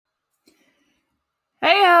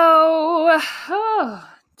Heyo! Oh,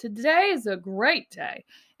 today is a great day.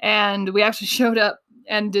 And we actually showed up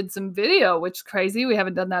and did some video, which is crazy. We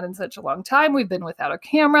haven't done that in such a long time. We've been without a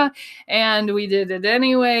camera, and we did it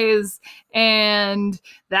anyways. And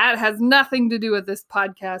that has nothing to do with this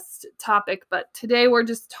podcast topic. But today we're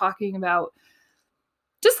just talking about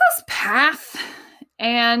just this path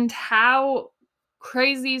and how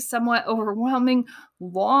crazy, somewhat overwhelming,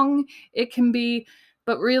 long it can be.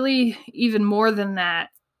 But really, even more than that,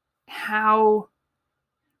 how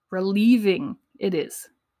relieving it is.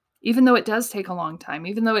 Even though it does take a long time,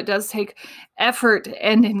 even though it does take effort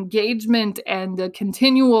and engagement and a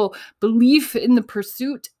continual belief in the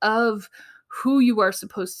pursuit of who you are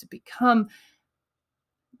supposed to become,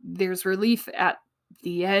 there's relief at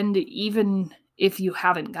the end, even if you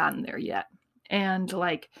haven't gotten there yet. And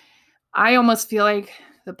I almost feel like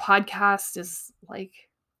the podcast is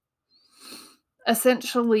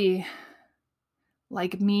essentially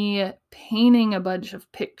like me painting a bunch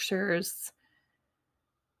of pictures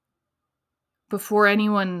before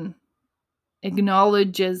anyone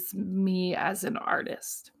acknowledges me as an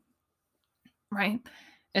artist, right?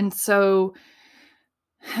 And so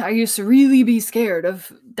I used to really be scared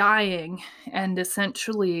of dying, and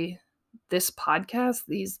essentially this podcast,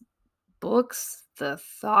 these books, the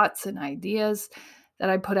thoughts and ideas that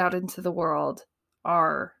I put out into the world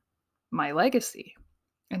are my legacy.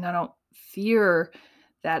 And I don't fear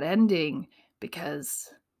that ending because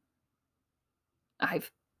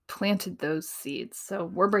I've planted those seeds.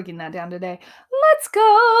 So we're breaking that down today. Let's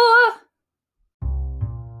go!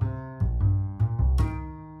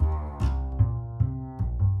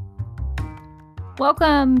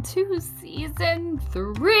 Welcome to season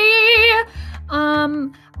 3.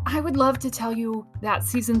 I would love to tell you that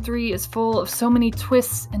season 3 is full of so many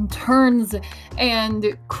twists and turns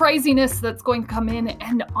and craziness that's going to come in.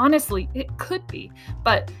 And honestly, it could be.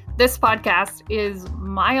 But this podcast is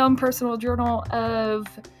my own personal journal of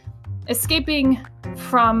escaping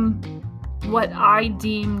from what I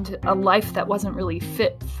deemed a life that wasn't really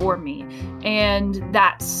fit for me. And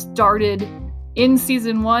that started in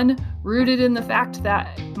season 1, rooted in the fact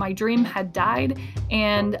that my dream had died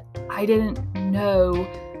and I didn't know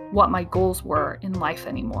what my goals were in life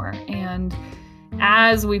anymore. And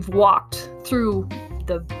as we've walked through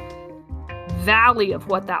the valley of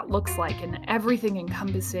what that looks like and everything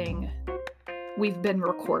encompassing, we've been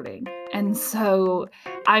recording. And so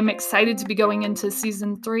I'm excited to be going into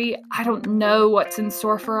season 3. I don't know what's in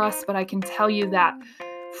store for us, but I can tell you that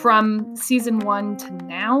from season 1 to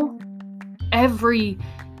now, every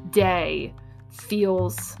day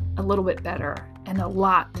feels a little bit better and a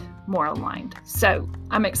lot more aligned. So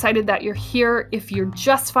I'm excited that you're here. If you're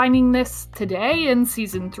just finding this today in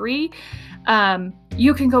season 3,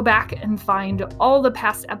 you can go back and find all the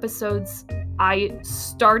past episodes. I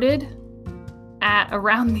started at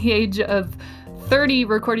around the age of 30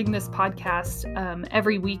 recording this podcast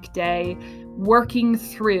every weekday, working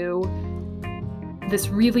through this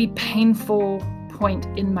really painful point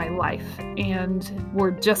in my life. And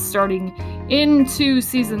we're just starting into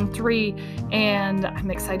season 3, and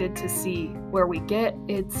I'm excited to see where we get.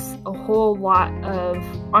 It's a whole lot of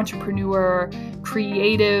entrepreneur,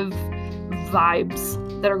 creative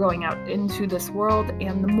vibes that are going out into this world.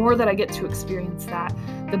 And the more that I get to experience that,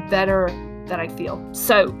 the better that I feel.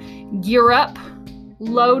 So gear up,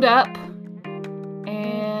 load up,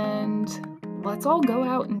 and let's all go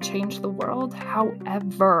out and change the world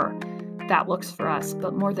however that looks for us.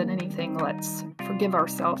 But more than anything, let's forgive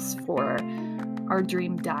ourselves for our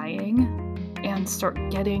dream dying and start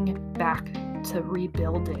getting back to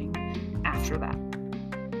rebuilding after that.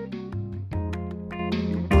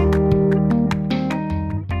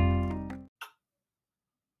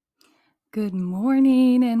 Good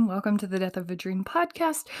morning and welcome to the Death of a Dream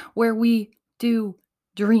podcast, where we do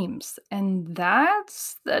dreams. And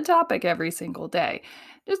that's the topic every single day.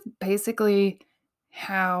 Just basically,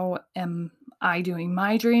 how am I doing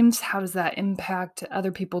my dreams? How does that impact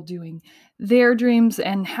other people doing their dreams?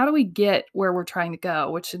 And how do we get where we're trying to go,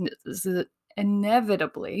 which is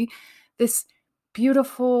inevitably this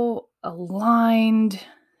beautiful, aligned,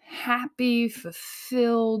 happy,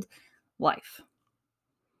 fulfilled life?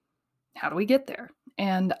 How do we get there?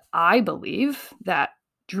 And I believe that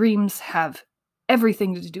dreams have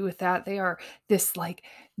everything to do with that. They are this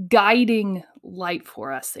guiding light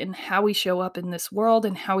for us in how we show up in this world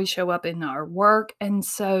and how we show up in our work. And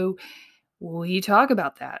so we talk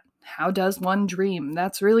about that. How does one dream?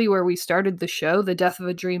 That's really where we started the show. The Death of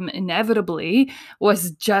a Dream inevitably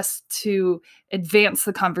was just to advance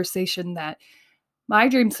the conversation that my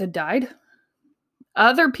dreams had died.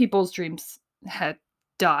 Other people's dreams had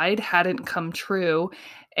died, hadn't come true.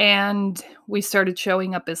 And we started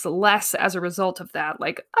showing up as less as a result of that.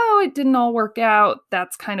 Like, oh, it didn't all work out.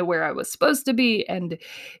 That's kind of where I was supposed to be. And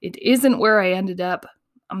it isn't where I ended up.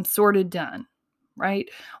 I'm sort of done, right?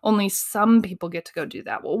 Only some people get to go do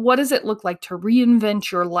that. Well, what does it look like to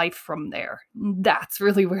reinvent your life from there? That's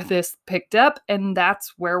really where this picked up. And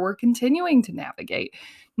that's where we're continuing to navigate.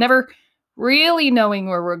 Never really knowing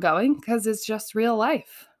where we're going because it's just real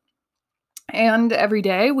life. And every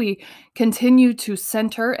day we continue to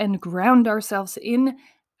center and ground ourselves in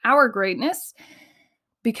our greatness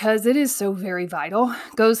because it is so very vital.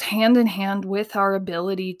 It goes hand in hand with our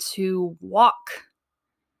ability to walk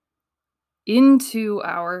into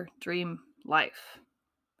our dream life.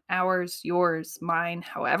 Ours, yours, mine,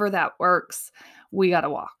 however that works, we got to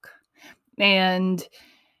walk. And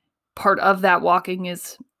part of that walking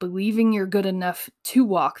is believing you're good enough to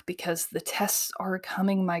walk because the tests are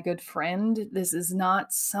coming, my good friend. This is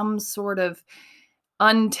not some sort of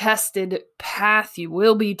untested path. You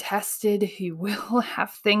will be tested. You will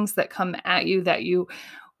have things that come at you that you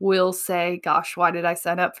will say, gosh, why did I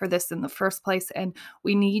sign up for this in the first place? And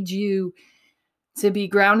we need you to be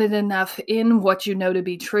grounded enough in what you know to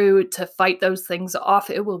be true to fight those things off.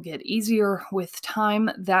 It will get easier with time.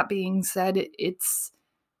 That being said, it's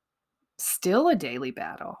still a daily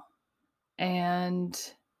battle, and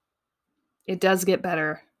it does get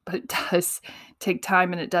better, but it does take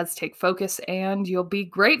time and it does take focus, and you'll be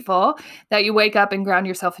grateful that you wake up and ground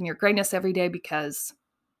yourself in your greatness every day because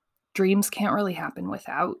dreams can't really happen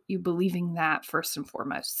without you believing that first and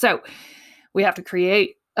foremost. So we have to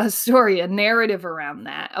create a story, a narrative around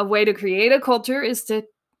that. A way to create a culture is to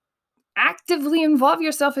actively involve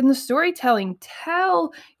yourself in the storytelling.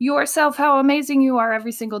 Tell yourself how amazing you are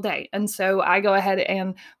every single day. And so I go ahead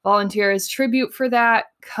and volunteer as tribute for that,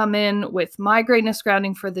 come in with my greatness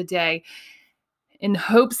grounding for the day in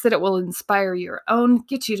hopes that it will inspire your own,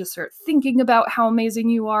 get you to start thinking about how amazing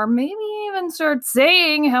you are, maybe even start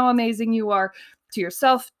saying how amazing you are to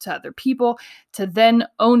yourself, to other people, to then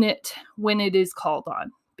own it when it is called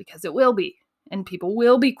on, because it will be. And people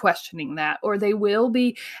will be questioning that, or they will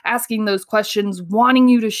be asking those questions, wanting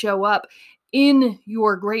you to show up in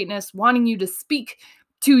your greatness, wanting you to speak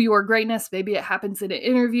to your greatness. Maybe it happens in an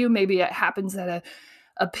interview. Maybe it happens at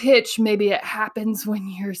a pitch. Maybe it happens when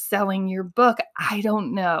you're selling your book. I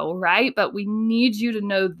don't know, right? But we need you to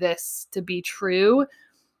know this to be true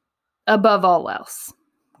above all else.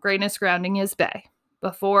 Greatness grounding is Bay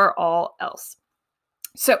before all else.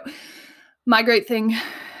 So my great thing,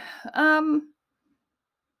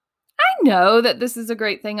 I know that this is a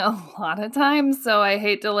great thing a lot of times, so I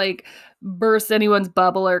hate to burst anyone's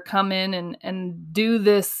bubble or come in and do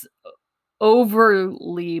this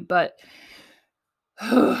overly, but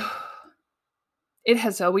it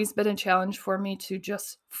has always been a challenge for me to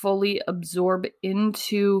just fully absorb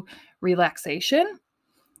into relaxation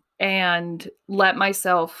and let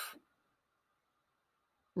myself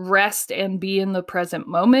rest and be in the present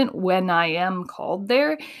moment when I am called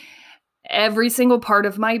there. Every single part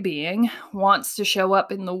of my being wants to show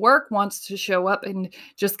up in the work, wants to show up and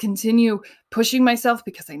just continue pushing myself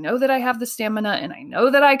because I know that I have the stamina and I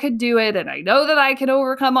know that I could do it and I know that I can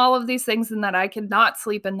overcome all of these things and that I could not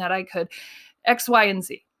sleep and that I could X, Y, and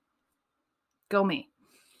Z. Go me.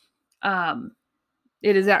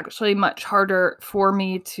 It is actually much harder for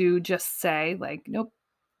me to just say nope,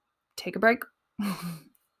 take a break,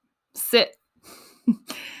 sit,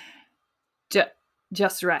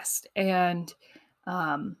 just rest, and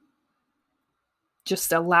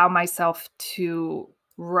just allow myself to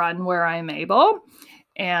run where I'm able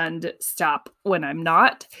and stop when I'm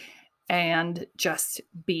not and just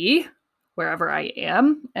be wherever I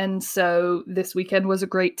am. And so this weekend was a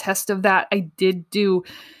great test of that. I did do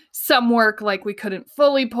some work we couldn't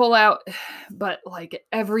fully pull out, but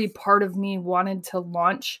every part of me wanted to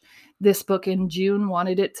launch this book in June,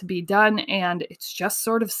 wanted it to be done, and it's just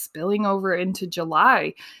sort of spilling over into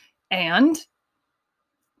July. And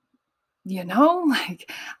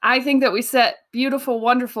I think that we set beautiful,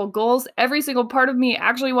 wonderful goals. Every single part of me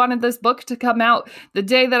actually wanted this book to come out the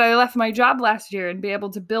day that I left my job last year and be able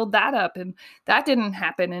to build that up. And that didn't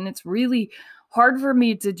happen. And it's really hard for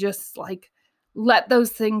me to just let those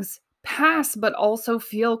things pass, but also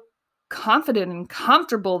feel confident and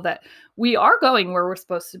comfortable that we are going where we're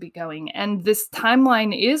supposed to be going. And this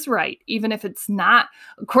timeline is right, even if it's not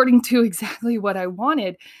according to exactly what I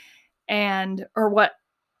wanted or what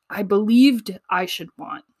I believed I should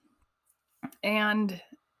want. And,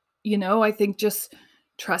 I think just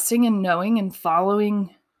trusting and knowing and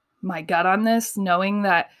following my gut on this, knowing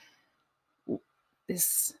that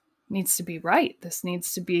this needs to be right. This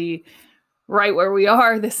needs to be right where we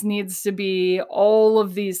are. This needs to be all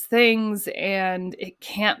of these things, and it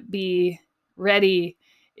can't be ready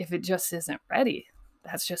if it just isn't ready.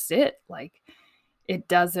 That's just it. Like, it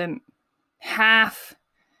doesn't have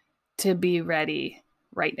to be ready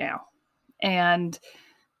right now. And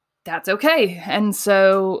that's okay. And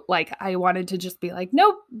so, like, I wanted to just be like,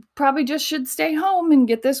 nope, probably just should stay home and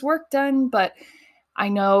get this work done. But I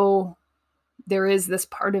know there is this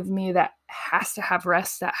part of me that has to have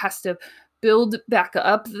rest, that has to build back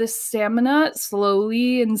up this stamina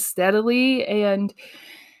slowly and steadily, and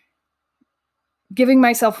giving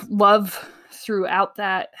myself love throughout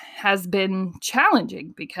that has been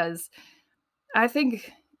challenging, because I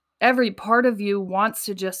think every part of you wants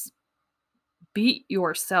to just beat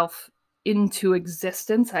yourself into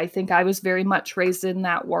existence. I think I was very much raised in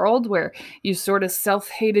that world where you sort of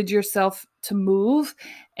self-hated yourself to move,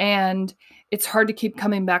 and it's hard to keep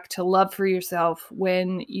coming back to love for yourself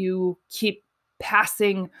when you keep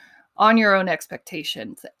passing on your own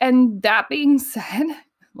expectations. And that being said,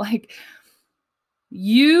 like,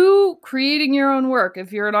 you creating your own work,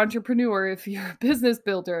 if you're an entrepreneur, if you're a business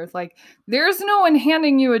builder, like, there's no one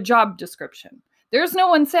handing you a job description. There's no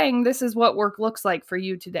one saying this is what work looks like for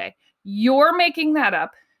you today. You're making that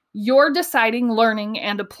up. You're deciding, learning,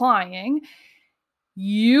 and applying.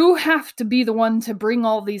 You have to be the one to bring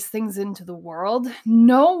all these things into the world.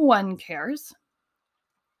 No one cares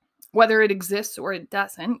whether it exists or it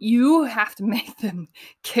doesn't. You have to make them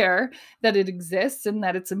care that it exists and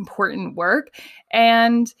that it's important work.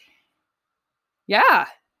 And yeah,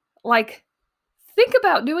 like, think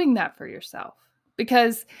about doing that for yourself,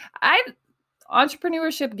 because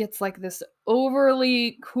entrepreneurship gets like this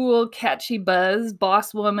overly cool, catchy buzz,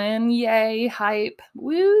 boss woman, yay, hype,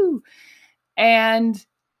 woo. And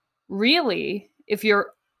really, if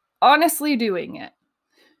you're honestly doing it,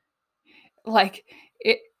 like,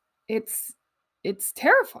 it's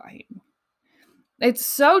terrifying. It's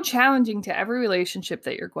so challenging to every relationship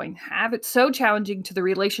that you're going to have. It's so challenging to the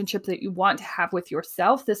relationship that you want to have with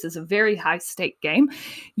yourself. This is a very high stake game.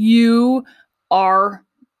 You are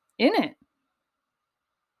in it.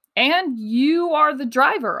 And you are the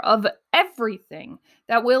driver of everything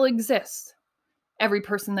that will exist. Every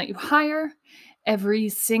person that you hire, every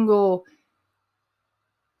single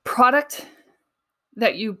product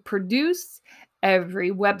that you produce, every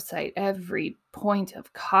website, every point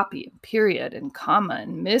of copy and period and comma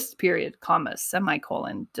and missed period, comma,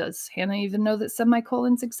 semicolon. Does Hannah even know that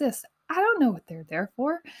semicolons exist? I don't know what they're there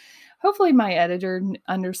for. Hopefully my editor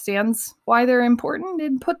understands why they're important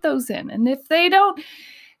and put those in. And if they don't,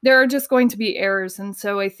 there are just going to be errors. And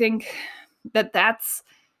so I think that that's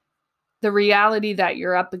the reality that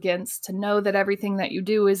you're up against, to know that everything that you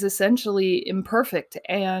do is essentially imperfect,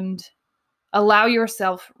 and allow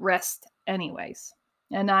yourself rest anyways.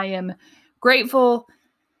 And I am grateful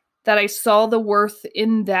that I saw the worth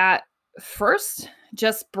in that first,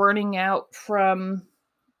 just burning out from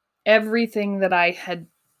everything that I had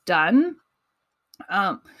done,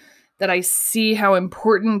 that I see how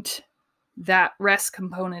important that rest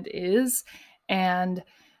component is. And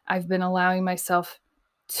I've been allowing myself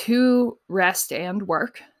to rest and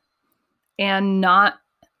work, and not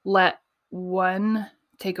let one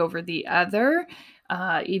take over the other,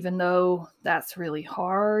 even though that's really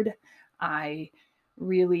hard. I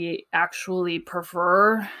really actually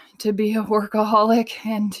prefer to be a workaholic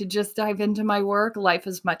and to just dive into my work. Life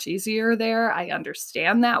is much easier there. I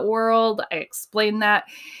understand that world. I explain that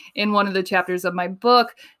in one of the chapters of my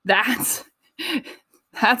book. That's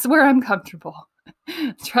where I'm comfortable.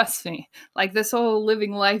 Trust me. Like, this whole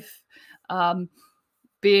living life,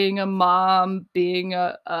 being a mom, being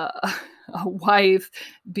a wife,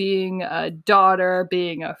 being a daughter,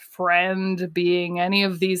 being a friend, being any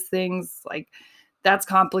of these things, like, that's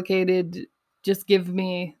complicated. Just give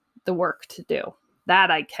me the work to do.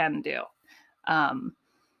 That I can do.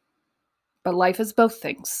 But life is both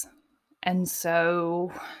things. And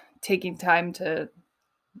so taking time to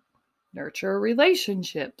nurture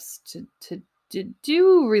relationships, to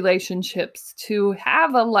do relationships, to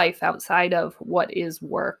have a life outside of what is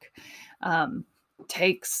work,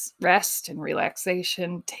 takes rest and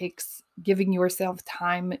relaxation, takes giving yourself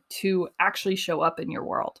time to actually show up in your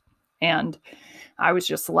world. And I was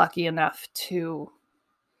just lucky enough to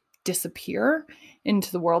disappear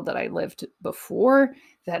into the world that I lived before,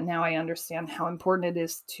 that now I understand how important it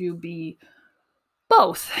is to be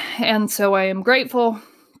both. And so I am grateful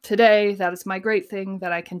today. That is my great thing,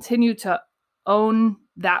 that I continue to own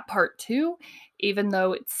that part too, even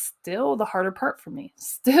though it's still the harder part for me.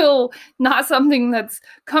 Still not something that's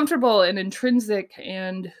comfortable and intrinsic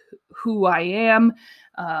and who I am.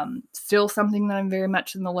 Still something that I'm very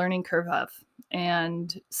much in the learning curve of,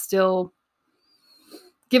 and still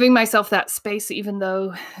giving myself that space, even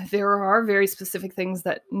though there are very specific things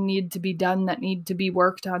that need to be done, that need to be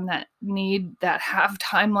worked on, that have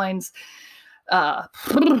timelines.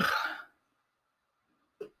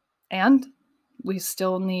 And we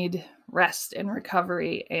still need rest and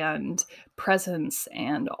recovery and presence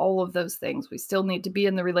and all of those things. We still need to be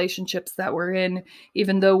in the relationships that we're in,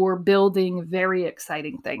 even though we're building very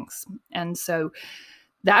exciting things. And so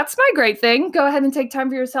that's my great thing. Go ahead and take time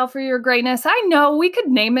for yourself, for your greatness. I know we could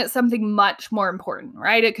name it something much more important,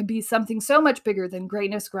 right? It could be something so much bigger than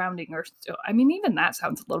greatness grounding, or I mean, even that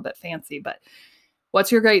sounds a little bit fancy, but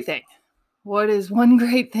what's your great thing? What is one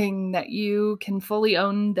great thing that you can fully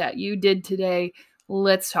own that you did today?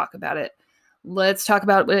 Let's talk about it. Let's talk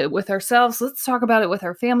about it with ourselves. Let's talk about it with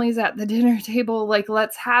our families at the dinner table. Like,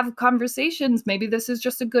 let's have conversations. Maybe this is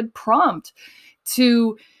just a good prompt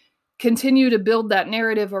to continue to build that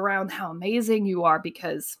narrative around how amazing you are,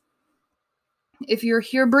 because if you're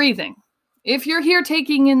here breathing, if you're here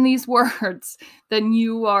taking in these words, then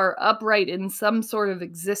you are upright in some sort of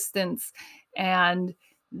existence, and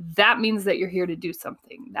that means that you're here to do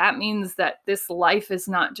something. That means that this life is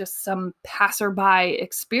not just some passerby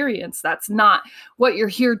experience. That's not what you're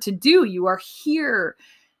here to do. You are here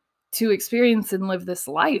to experience and live this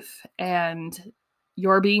life, and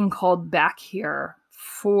you're being called back here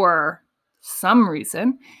for some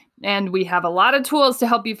reason. And we have a lot of tools to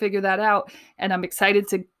help you figure that out. And I'm excited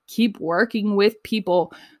to keep working with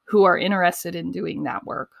people who are interested in doing that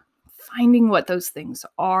work. Finding what those things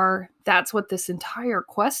are. That's what this entire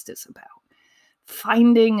quest is about.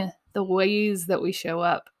 Finding the ways that we show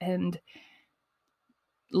up and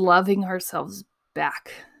loving ourselves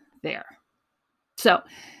back there. So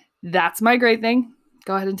that's my great thing.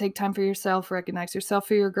 Go ahead and take time for yourself. Recognize yourself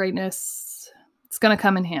for your greatness. It's going to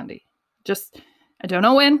come in handy. I don't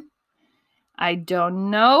know when. I don't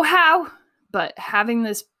know how, but having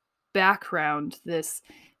this background, this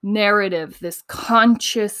narrative, this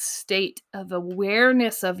conscious state of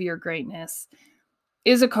awareness of your greatness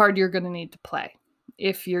is a card you're going to need to play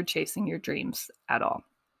if you're chasing your dreams at all.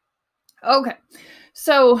 Okay,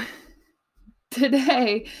 so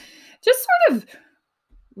today, just sort of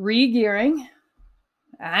re-gearing.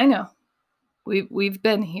 I know we've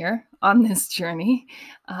been here on this journey,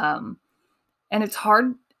 and it's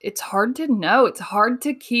hard to know. It's hard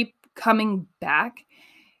to keep coming back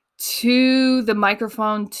to the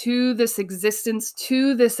microphone, to this existence,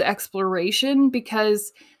 to this exploration,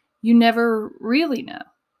 because you never really know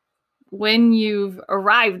when you've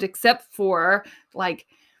arrived, except for like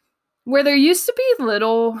where there used to be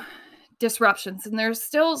little disruptions, and there's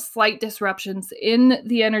still slight disruptions in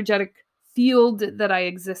the energetic field that I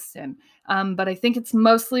exist in. But I think it's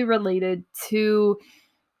mostly related to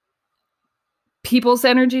people's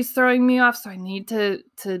energies throwing me off. So I need to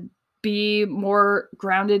be more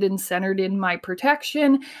grounded and centered in my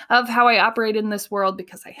protection of how I operate in this world,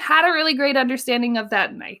 because I had a really great understanding of that,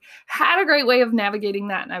 and I had a great way of navigating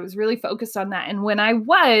that, and I was really focused on that. And when I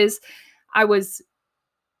was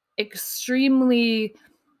extremely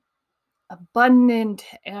abundant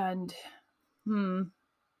and I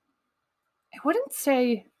would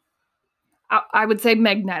say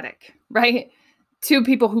magnetic, right? To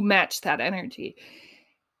people who match that energy.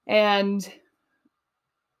 And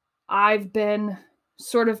I've been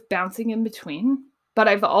sort of bouncing in between, but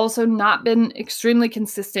I've also not been extremely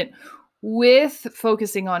consistent with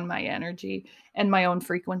focusing on my energy and my own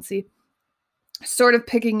frequency, sort of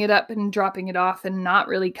picking it up and dropping it off, and not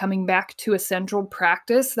really coming back to a central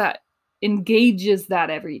practice that engages that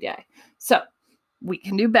every day. So we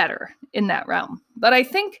can do better in that realm. But I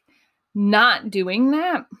think not doing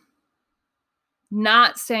that,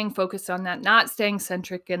 not staying focused on that, not staying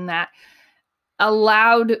centric in that,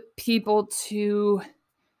 allowed people to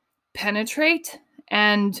penetrate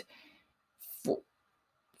and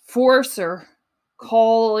force or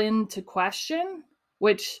call into question,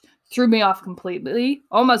 which threw me off completely,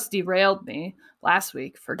 almost derailed me last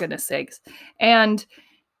week, for goodness sakes. And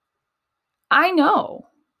I know,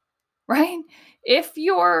 right? If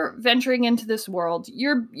you're venturing into this world,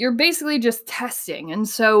 you're basically just testing. And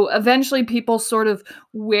so eventually people sort of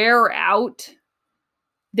wear out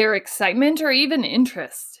their excitement or even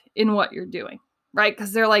interest in what you're doing, right?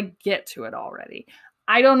 Because they're like, get to it already.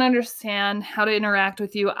 I don't understand how to interact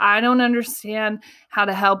with you. I don't understand how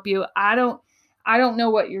to help you. I don't know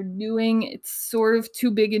what you're doing. It's sort of too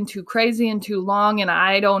big and too crazy and too long, and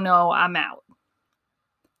I don't know. I'm out.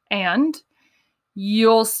 And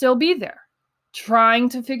you'll still be there, trying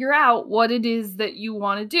to figure out what it is that you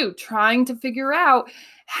want to do, trying to figure out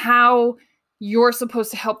how you're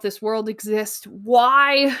supposed to help this world exist,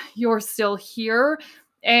 why you're still here.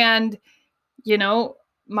 And,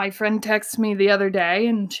 my friend texted me the other day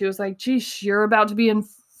and she was like, geez, you're about to be in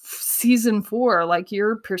season 4. Like,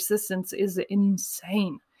 your persistence is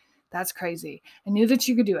insane. That's crazy. I knew that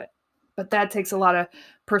you could do it, but that takes a lot of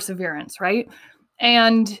perseverance, right?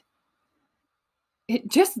 And it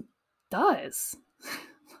just does.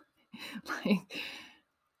 Like,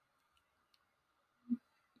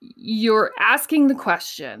 you're asking the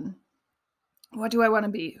question, what do I want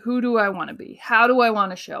to be? Who do I want to be? How do I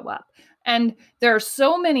want to show up? And there are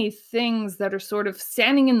so many things that are sort of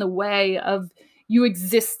standing in the way of you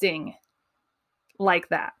existing like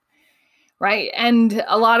that, right? And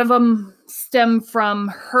a lot of them stem from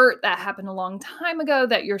hurt that happened a long time ago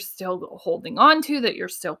that you're still holding on to, that you're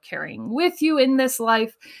still carrying with you in this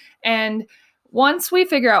life. And once we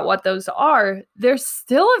figure out what those are, there's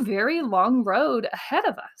still a very long road ahead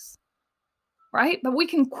of us, right? But we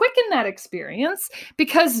can quicken that experience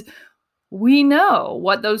because we know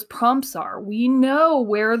what those prompts are. We know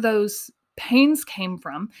where those pains came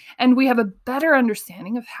from, and we have a better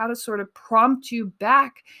understanding of how to sort of prompt you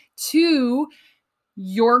back to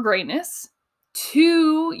your greatness,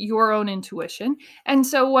 to your own intuition. And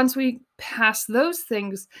so once we pass those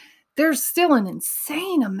things, there's still an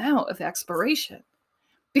insane amount of exploration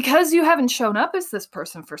because you haven't shown up as this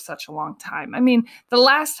person for such a long time. I mean, the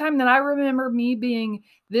last time that I remember me being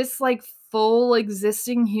this like full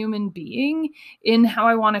existing human being in how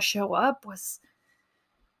I want to show up was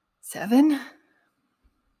 7,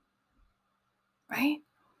 right?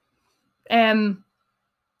 And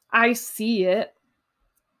I see it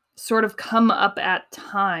sort of come up at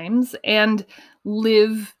times and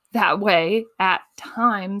live that way at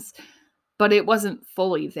times, but it wasn't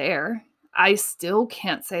fully there. I still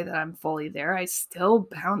can't say that I'm fully there. I still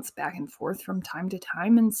bounce back and forth from time to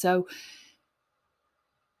time. And so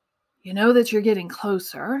you know that you're getting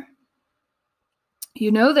closer.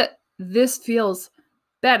 You know that this feels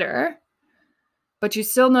better, but you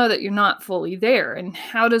still know that you're not fully there. And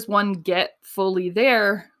how does one get fully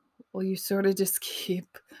there? Well, you sort of just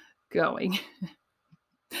keep going.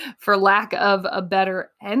 For lack of a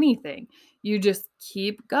better anything, you just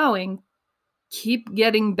keep going, keep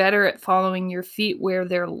getting better at following your feet where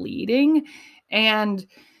they're leading, and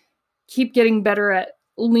keep getting better at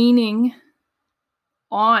leaning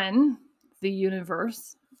on the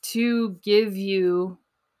universe to give you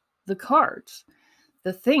the cards,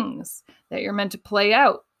 the things that you're meant to play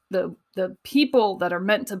out, the people that are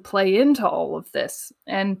meant to play into all of this.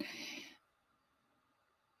 And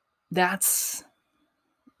that's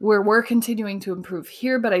where we're continuing to improve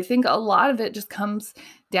here. But I think a lot of it just comes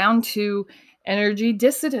down to energy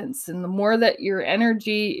dissidence. And the more that your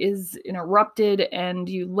energy is interrupted and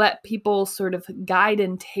you let people sort of guide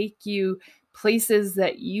and take you places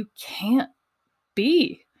that you can't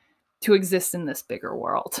be to exist in this bigger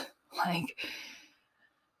world. Like,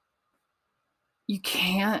 you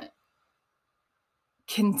can't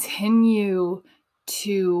continue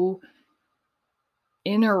to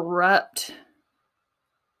interrupt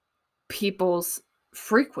people's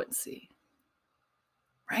frequency,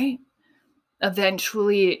 right?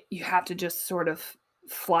 Eventually, you have to just sort of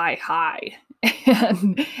fly high.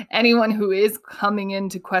 And anyone who is coming in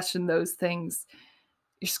to question those things,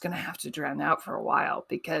 you're just going to have to drown out for a while,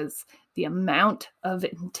 because the amount of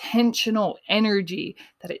intentional energy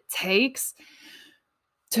that it takes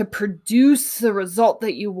to produce the result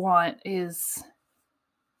that you want is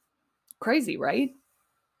crazy, right?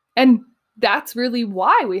 And that's really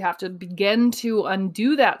why we have to begin to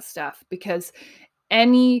undo that stuff, because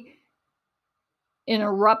any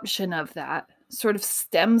interruption of that sort of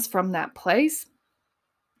stems from that place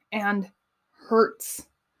and hurts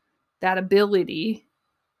that ability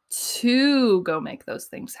to go make those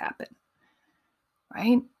things happen,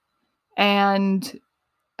 right? And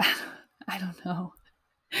I don't know,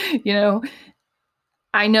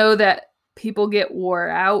 I know that people get wore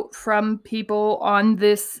out from people on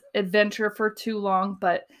this adventure for too long,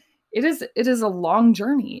 but it is a long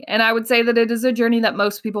journey. And I would say that it is a journey that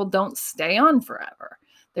most people don't stay on forever.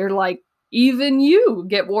 They're like, even you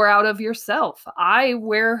get wore out of yourself. I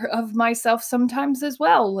wear of myself sometimes as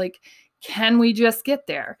well. Like, can we just get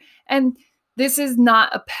there? And this is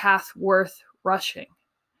not a path worth rushing,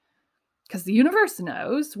 because the universe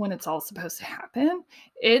knows when it's all supposed to happen.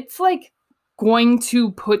 It's like going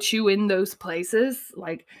to put you in those places,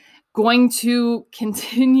 like going to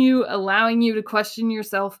continue allowing you to question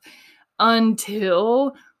yourself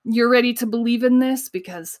until you're ready to believe in this,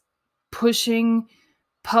 because pushing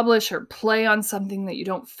publish or play on something that you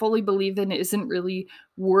don't fully believe in isn't really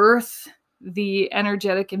worth the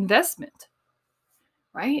energetic investment,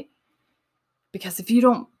 right? Because if you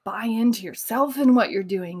don't buy into yourself and what you're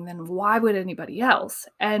doing, then why would anybody else?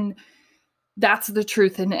 And that's the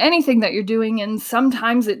truth in anything that you're doing. And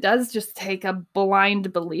sometimes it does just take a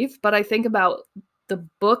blind belief. But I think about the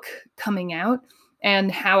book coming out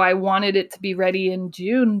and how I wanted it to be ready in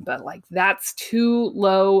June, but like that's too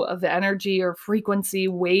low of energy or frequency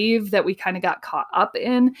wave that we kind of got caught up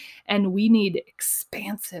in. And we need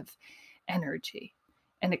expansive energy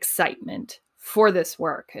and excitement for this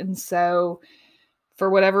work. And so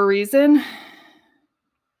for whatever reason,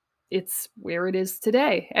 it's where it is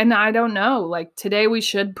today. And I don't know, like today we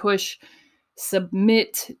should push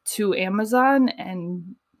submit to Amazon.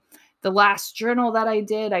 And the last journal that I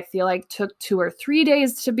did, I feel like took 2 or 3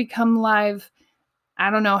 days to become live. I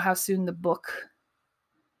don't know how soon the book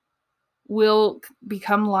will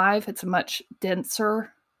become live. It's a much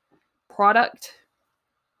denser product.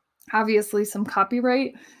 Obviously some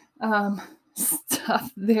copyright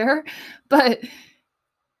stuff there, but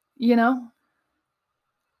you know,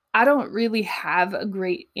 I don't really have a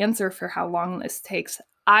great answer for how long this takes.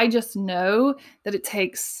 I just know that it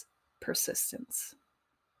takes persistence.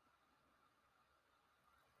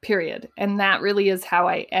 Period. And that really is how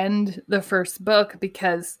I end the first book,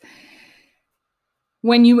 because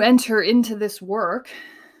when you enter into this work,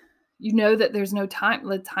 you know that there's no time.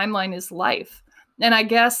 The timeline is life. And I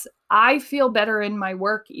guess I feel better in my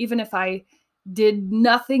work, even if I did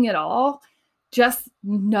nothing at all, just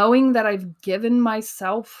knowing that I've given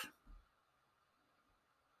myself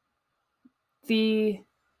the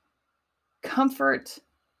comfort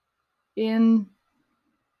in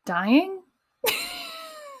dying.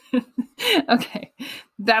 Okay,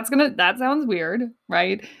 that sounds weird,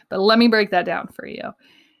 right? But let me break that down for you.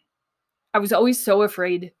 I was always so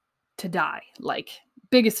afraid to die, like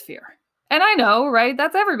biggest fear. And I know, right?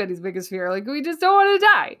 That's everybody's biggest fear. Like we just don't want to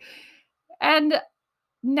die. And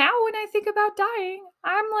now when I think about dying,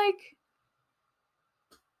 I'm like,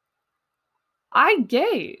 I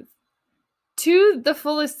gave to the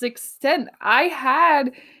fullest extent. I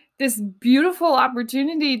had this beautiful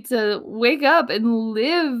opportunity to wake up and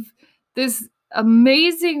live this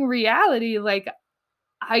amazing reality. Like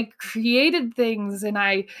I created things and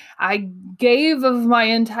I gave of my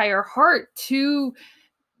entire heart to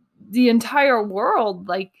the entire world.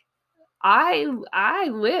 Like I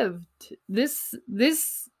lived this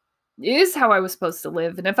is how I was supposed to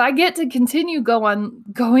live. And if I get to continue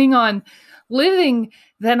going on living,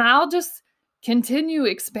 then I'll just continue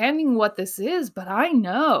expanding what this is. But I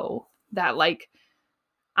know that like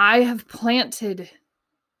I have planted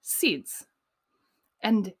seeds,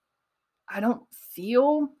 and I don't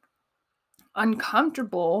feel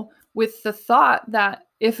uncomfortable with the thought that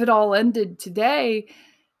if it all ended today,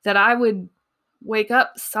 that I would wake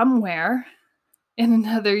up somewhere in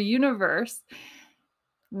another universe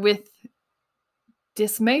with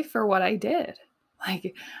dismay for what I did.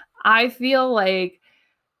 Like, I feel like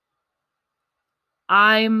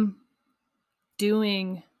I'm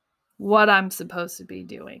doing what I'm supposed to be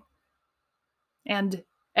doing. And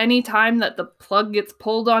anytime that the plug gets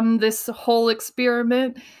pulled on this whole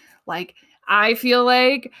experiment, like, I feel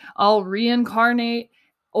like I'll reincarnate,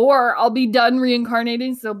 or I'll be done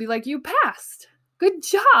reincarnating. So they'll be like, you passed. Good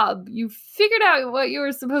job. You figured out what you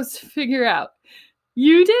were supposed to figure out.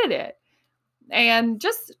 You did it. And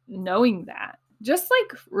just knowing that, just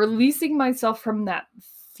like releasing myself from that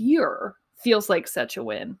fear feels like such a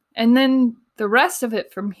win. And then the rest of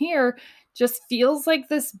it from here just feels like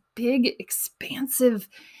this big, expansive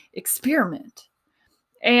experiment.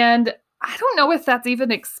 And I don't know if that's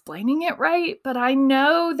even explaining it right, but I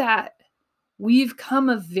know that we've come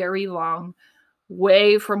a very long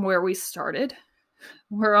way from where we started.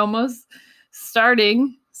 We're almost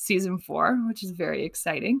starting season 4, which is very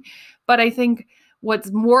exciting. But I think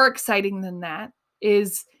what's more exciting than that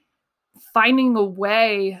is finding a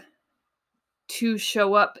way to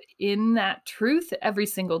show up in that truth every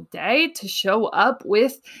single day, to show up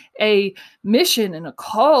with a mission and a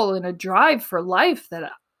call and a drive for life that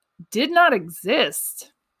did not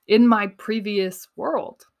exist in my previous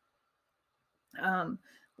world.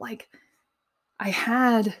 Like I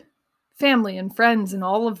had family and friends and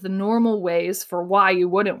all of the normal ways for why you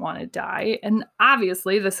wouldn't want to die. And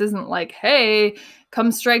obviously this isn't like, hey,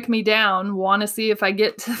 come strike me down, want to see if I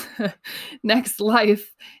get to the next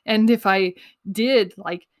life. And if I did,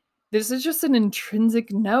 like, this is just an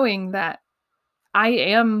intrinsic knowing that I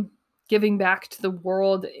am giving back to the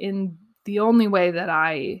world in the only way that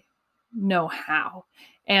I know how.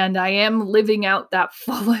 and I am living out that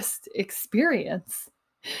fullest experience,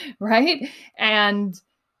 right? And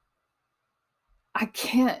I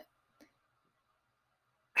can't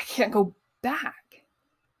go back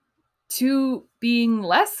to being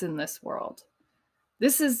less in this world.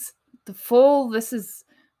 This is this is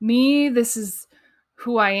me, this is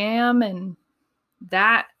who I am, and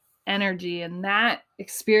that energy and that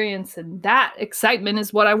experience and that excitement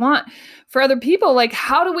is what I want for other people. Like,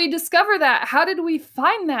 how do we discover that? How did we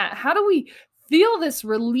find that? How do we feel this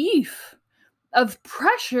relief of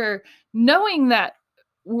pressure, knowing that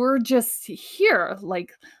we're just here,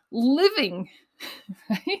 like living,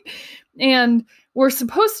 right? And we're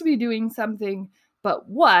supposed to be doing something, but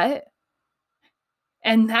what?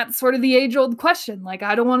 And that's sort of the age-old question. Like,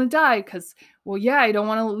 I don't want to die because, well, yeah, I don't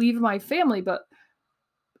want to leave my family, but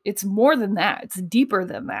it's more than that. It's deeper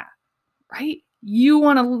than that, right? You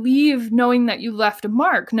want to leave knowing that you left a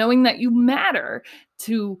mark, knowing that you matter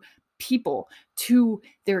to people, to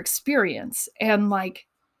their experience. And like,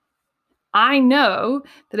 I know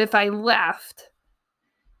that if I left,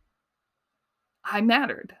 I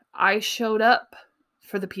mattered. I showed up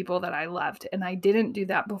for the people that I loved, and I didn't do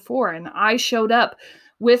that before. And I showed up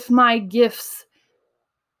with my gifts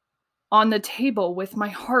on the table, with my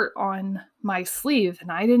heart on my sleeve,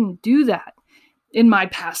 and I didn't do that in my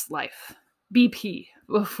past life, BP,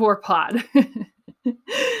 before pod.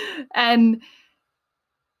 And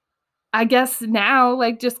I guess now,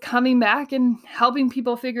 like, just coming back and helping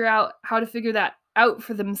people figure out how to figure that out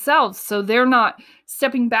for themselves, so they're not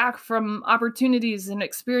stepping back from opportunities and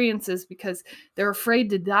experiences because they're afraid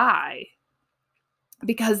to die,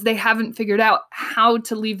 because they haven't figured out how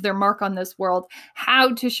to leave their mark on this world,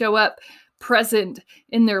 how to show up present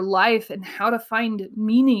in their life, and how to find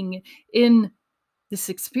meaning in this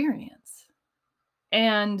experience.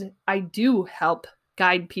 And I do help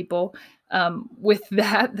guide people with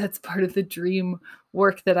that. That's part of the dream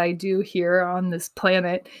work that I do here on this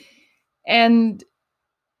planet. And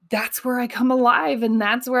that's where I come alive, and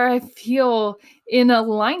that's where I feel in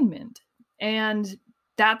alignment. And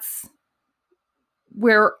that's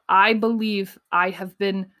where I believe I have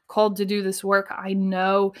been called to do this work. I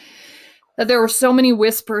know that there were so many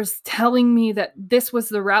whispers telling me that this was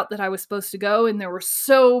the route that I was supposed to go. And there were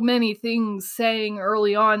so many things saying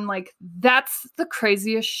early on, like, that's the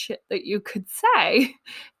craziest shit that you could say.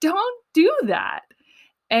 Don't do that.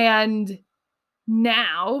 And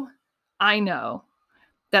now I know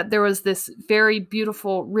that there was this very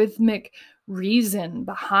beautiful rhythmic reason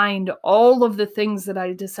behind all of the things that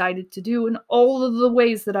I decided to do and all of the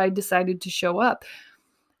ways that I decided to show up.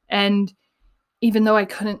 And even though I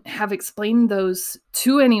couldn't have explained those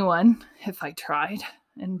to anyone if I tried,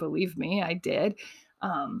 and believe me, I did,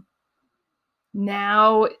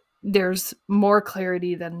 now there's more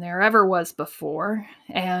clarity than there ever was before.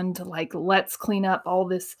 And like, let's clean up all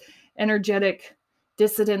this energetic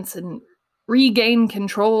dissidence and regain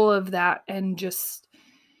control of that, and just,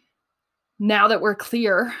 now that we're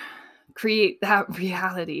clear, create that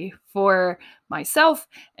reality for myself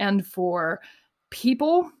and for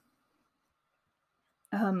people,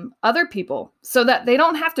 other people, so that they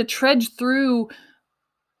don't have to trudge through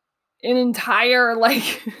an entire,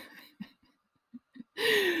 like,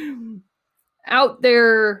 out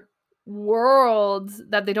there world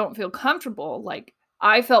that they don't feel comfortable. Like,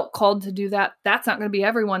 I felt called to do that. That's not going to be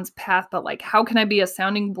everyone's path, but like, how can I be a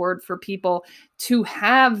sounding board for people to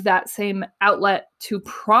have that same outlet to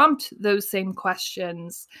prompt those same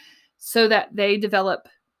questions so that they develop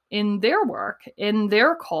in their work, in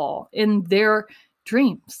their call, in their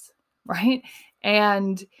dreams, right?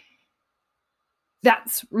 And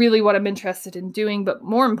that's really what I'm interested in doing, but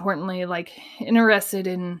more importantly, like, interested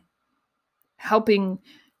in helping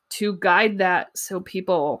to guide that so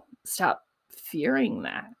people stop fearing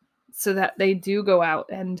that, so that they do go out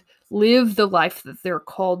and live the life that they're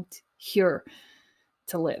called here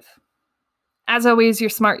to live. As always, you're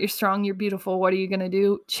smart, you're strong, you're beautiful. What are you going to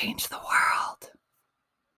do? Change the world.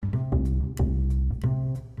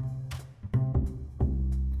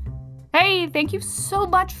 Hey, thank you so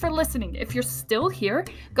much for listening. If you're still here,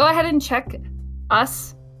 go ahead and check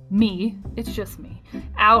it's just me,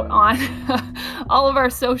 out on all of our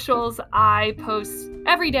socials. I post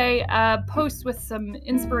every day, post with some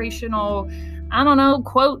inspirational,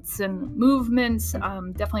 quotes and movements,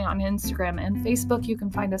 definitely on Instagram and Facebook. You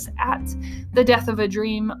can find us at The Death of a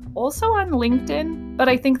Dream, also on LinkedIn, but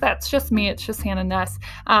I think that's just me. It's just Hannah Nuss.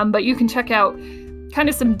 But you can check out kind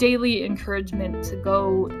of some daily encouragement to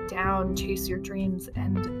go down, chase your dreams,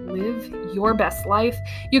 and live your best life.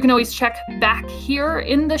 You can always check back here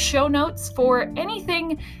in the show notes for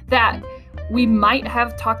anything that we might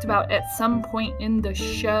have talked about at some point in the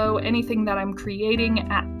show. Anything that I'm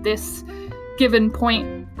creating at this given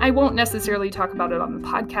point, I won't necessarily talk about it on the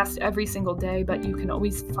podcast every single day, but you can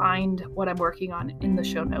always find what I'm working on in the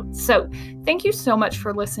show notes. So thank you so much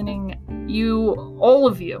for listening. All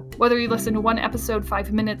of you, whether you listen to one episode,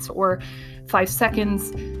 5 minutes or 5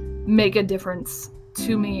 seconds, make a difference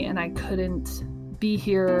to me, and I couldn't be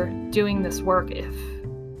here doing this work if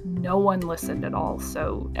no one listened at all.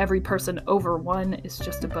 So every person over one is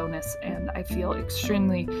just a bonus, and I feel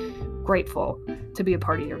extremely grateful to be a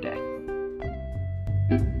part of your day.